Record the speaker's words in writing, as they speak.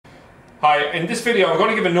Hi, in this video I'm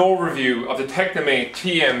going to give an overview of the Technomate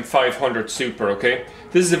TM-500 Super, okay?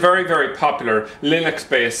 This is a very, very popular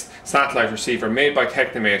Linux-based satellite receiver made by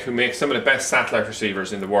Technomate, who makes some of the best satellite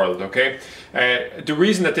receivers in the world, okay? The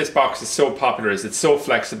reason that this box is so popular is it's so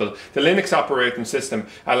flexible. The Linux operating system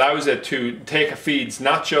allows it to take feeds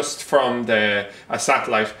not just from a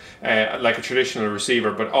satellite, like a traditional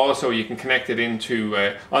receiver, but also you can connect it into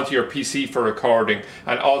onto your PC for recording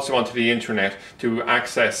and also onto the internet to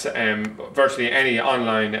access virtually any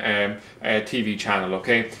online TV channel,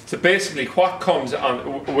 okay? So basically what comes on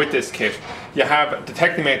with this kit, you have the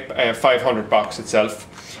Technomate 500 box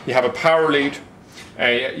itself, you have a power lead,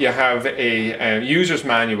 you have a user's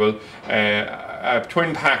manual, a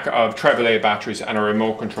twin pack of AAA batteries and a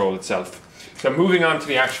remote control itself. So moving on to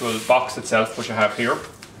the actual box itself, which I have here.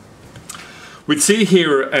 We'd see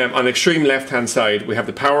here on the extreme left hand side we have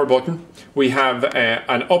the power button, we have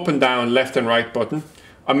an up and down left and right button,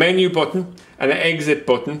 a menu button, an exit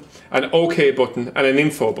button, an OK button and an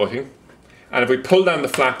info button. And if we pull down the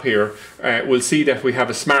flap here, we'll see that we have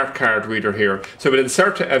a smart card reader here. So we'll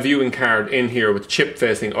insert a viewing card in here with the chip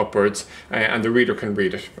facing upwards and the reader can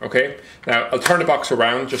read it, okay? Now I'll turn the box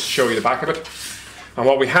around just to show you the back of it. And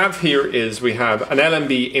what we have here is we have an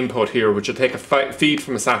LMB input here, which will take a feed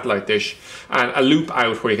from a satellite dish and a loop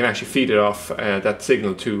out where you can actually feed it off that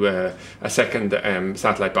signal to a second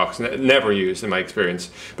satellite box. Never used in my experience.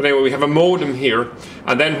 But anyway, we have a modem here,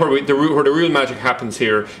 and then where the real magic happens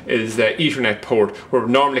here is the Ethernet port, where we're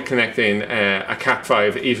normally connecting a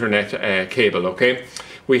Cat5 Ethernet cable, okay?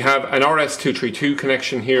 We have an RS-232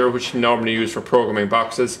 connection here, which you normally use for programming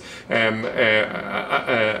boxes.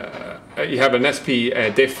 You have an SP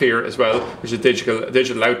diff here as well, which is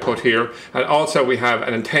digital output here. And also we have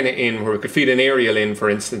an antenna in where we could feed an aerial in, for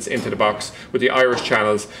instance, into the box with the iris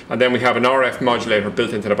channels. And then we have an RF modulator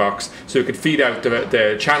built into the box. So we could feed out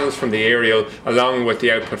the channels from the aerial along with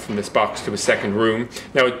the output from this box to a second room.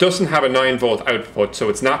 Now it doesn't have a 9-volt output, so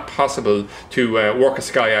it's not possible to work a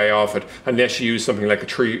SkyEye off it unless you use something like a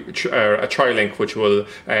Tri-Link, which will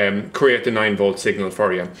create the 9-volt signal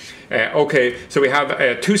for you. Okay, so we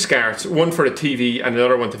have two SCARTs, one for the TV and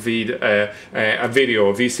another one to feed a video,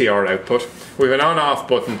 a VCR output. We have an on-off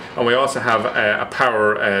button and we also have a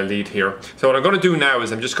power lead here. So what I'm going to do now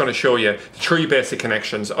is I'm just going to show you three basic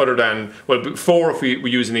connections, other than, well, four if we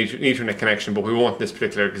use an Ethernet connection, but we won't in this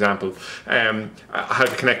particular example, how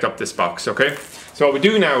to connect up this box, okay? So what we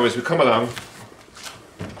do now is we come along,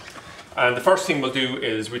 and the first thing we'll do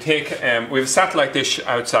is we take, we have a satellite dish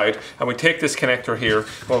outside, and we take this connector here.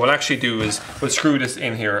 What we'll actually do is we'll screw this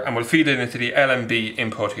in here and we'll feed it into the LMB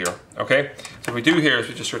input here, okay? So what we do here is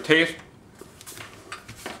we just rotate,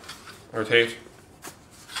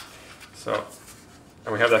 so,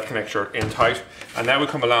 and we have that connector in tight. And now we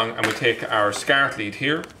come along and we take our SCART lead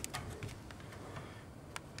here.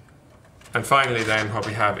 And finally then what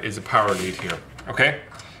we have is a power lead here, okay?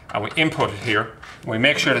 And we input it here. We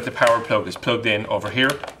make sure that the power plug is plugged in over here.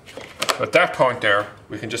 So at that point there,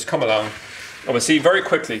 we can just come along and we'll see very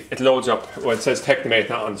quickly it loads up when it says Technomate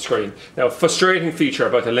not on the screen. Now, a frustrating feature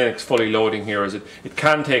about the Linux fully loading here is it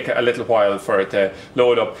can take a little while for it to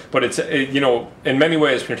load up, but it's, you know, in many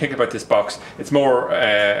ways when you're thinking about this box, it's more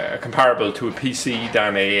comparable to a PC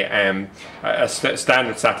than a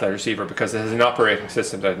standard satellite receiver, because it has an operating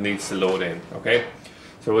system that it needs to load in, okay?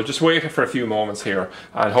 So we'll just wait for a few moments here,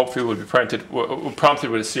 and hopefully we'll be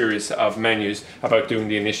prompted with a series of menus about doing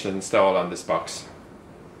the initial install on this box.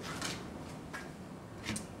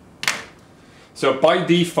 So by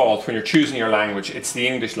default, when you're choosing your language, it's the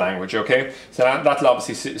English language, okay? So that'll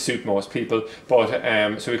obviously suit most people,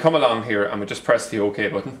 but so we come along here and we just press the OK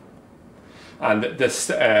button. And this,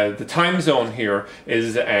 the time zone here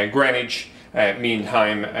is Greenwich mean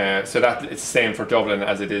time, so that it's the same for Dublin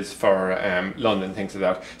as it is for London, things like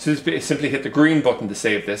that. So just simply hit the green button to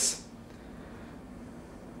save this.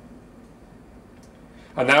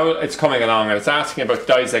 And now it's coming along and it's asking about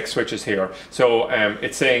DISEC switches here. So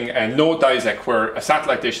it's saying no DISEC, where a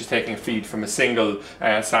satellite dish is taking a feed from a single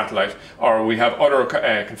satellite, or we have other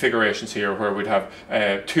configurations here where we'd have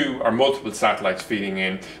two or multiple satellites feeding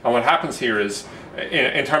in. And what happens here is,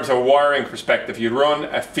 in terms of a wiring perspective, you run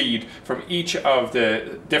a feed from each of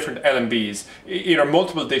the different LMBs, either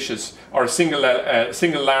multiple dishes or a single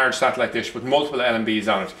large satellite dish with multiple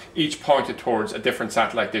LMBs on it, each pointed towards a different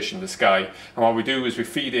satellite dish in the sky. And what we do is we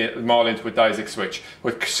feed them all into a DISEC switch,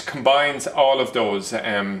 which combines all of those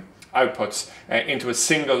outputs into a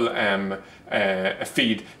single a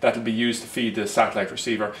feed that will be used to feed the satellite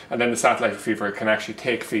receiver, and then the satellite receiver can actually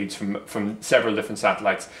take feeds from several different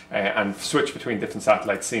satellites and switch between different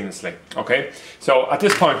satellites seamlessly. Okay, so at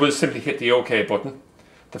this point we'll simply hit the OK button.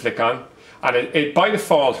 to flick on. And it by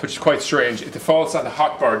default, which is quite strange, it defaults on the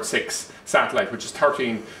Hotbird 6 satellite, which is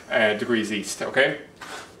 13 degrees east, okay?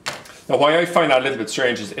 Now, why I find that a little bit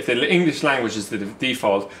strange is if the English language is the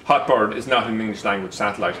default, Hotbird is not an English language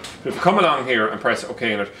satellite. But if you come along here and press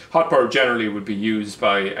OK on it, Hotbird generally would be used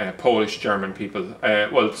by Polish, German people,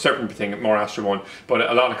 well, certain thing, more Astra 1, but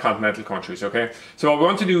a lot of continental countries, okay? So what we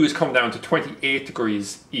want to do is come down to 28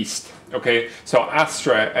 degrees east, okay? So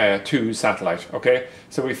Astra 2 satellite, okay?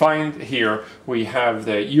 So we find here, we have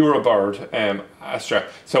the Eurobird Astra.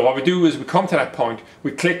 So what we do is we come to that point,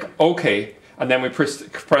 we click OK, and then we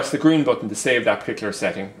press the green button to save that particular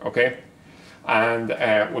setting, okay? And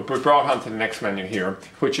we'll be brought on to the next menu here,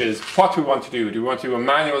 which is what we want to do. Do we want to do a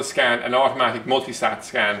manual scan, an automatic multi-sat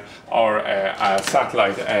scan, or a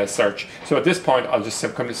satellite search? So at this point, I'll just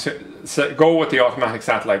go with the automatic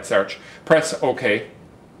satellite search. Press OK.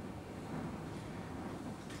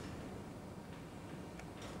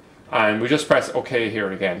 And we just press OK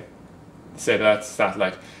here again. Say that's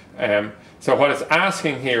satellite. So what it's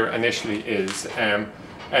asking here initially is,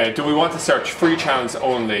 do we want to search free channels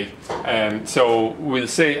only? So we'll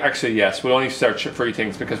say actually yes, we'll only search free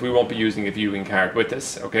things because we won't be using a viewing card with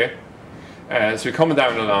this, okay? So we're coming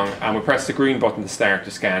down along and we press the green button to start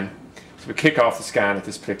the scan. So we kick off the scan at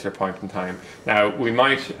this particular point in time. Now we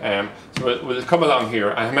might, so we'll come along here,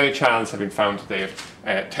 and how many channels have been found today?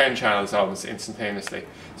 10 channels almost instantaneously.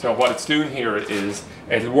 So what it's doing here is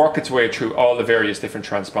it'll work its way through all the various different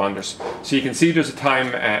transponders. So you can see there's a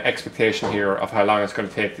time expectation here of how long it's going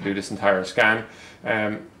to take to do this entire scan.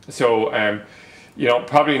 You know,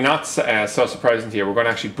 probably not so surprising here. We're going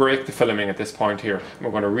to actually break the filming at this point here. And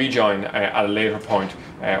we're going to rejoin at a later point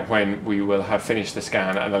when we will have finished the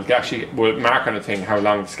scan, and we'll mark on a thing how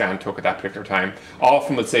long the scan took at that particular time.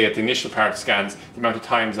 Often we'll say at the initial part of scans, the amount of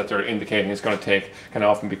times that they're indicating it's going to take can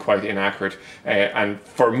often be quite inaccurate. And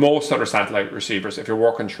for most other satellite receivers, if you're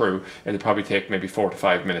working through, it'll probably take maybe 4 to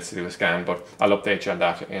 5 minutes to do a scan, but I'll update you on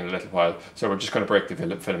that in a little while. So we're just going to break the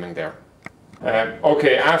filming there.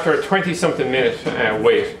 Okay, after a 20-something minute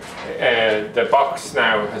wait, the box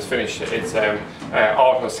now has finished its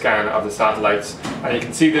auto scan of the satellites, and you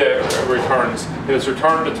can see the returns. It has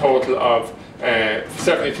returned a total of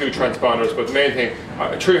 72 transponders, but the main thing,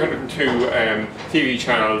 302 TV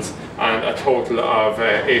channels and a total of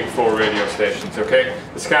 84 radio stations, okay?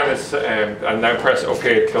 The scan is, and now press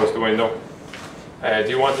OK to close the window. Do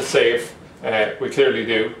you want to save? We clearly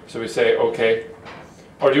do, so we say OK.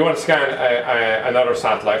 Or do you want to scan another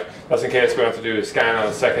satellite? That's in case we want to do a scan on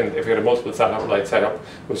a second. If we had a multiple satellite setup,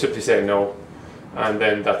 we'll simply say no, and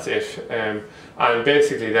then that's it. And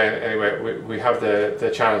basically then, anyway, we have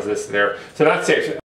the channels listed there. So that's it.